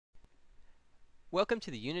Welcome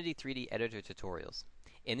to the Unity 3D editor tutorials.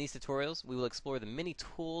 In these tutorials, we will explore the many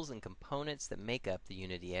tools and components that make up the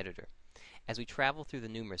Unity editor. As we travel through the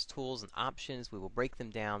numerous tools and options, we will break them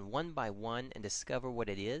down one by one and discover what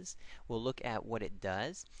it is. We'll look at what it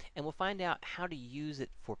does, and we'll find out how to use it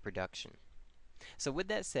for production. So with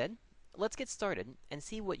that said, let's get started and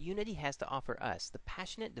see what Unity has to offer us, the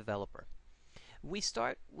passionate developer. We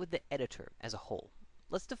start with the editor as a whole.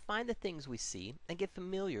 Let's define the things we see and get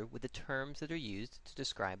familiar with the terms that are used to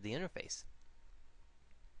describe the interface.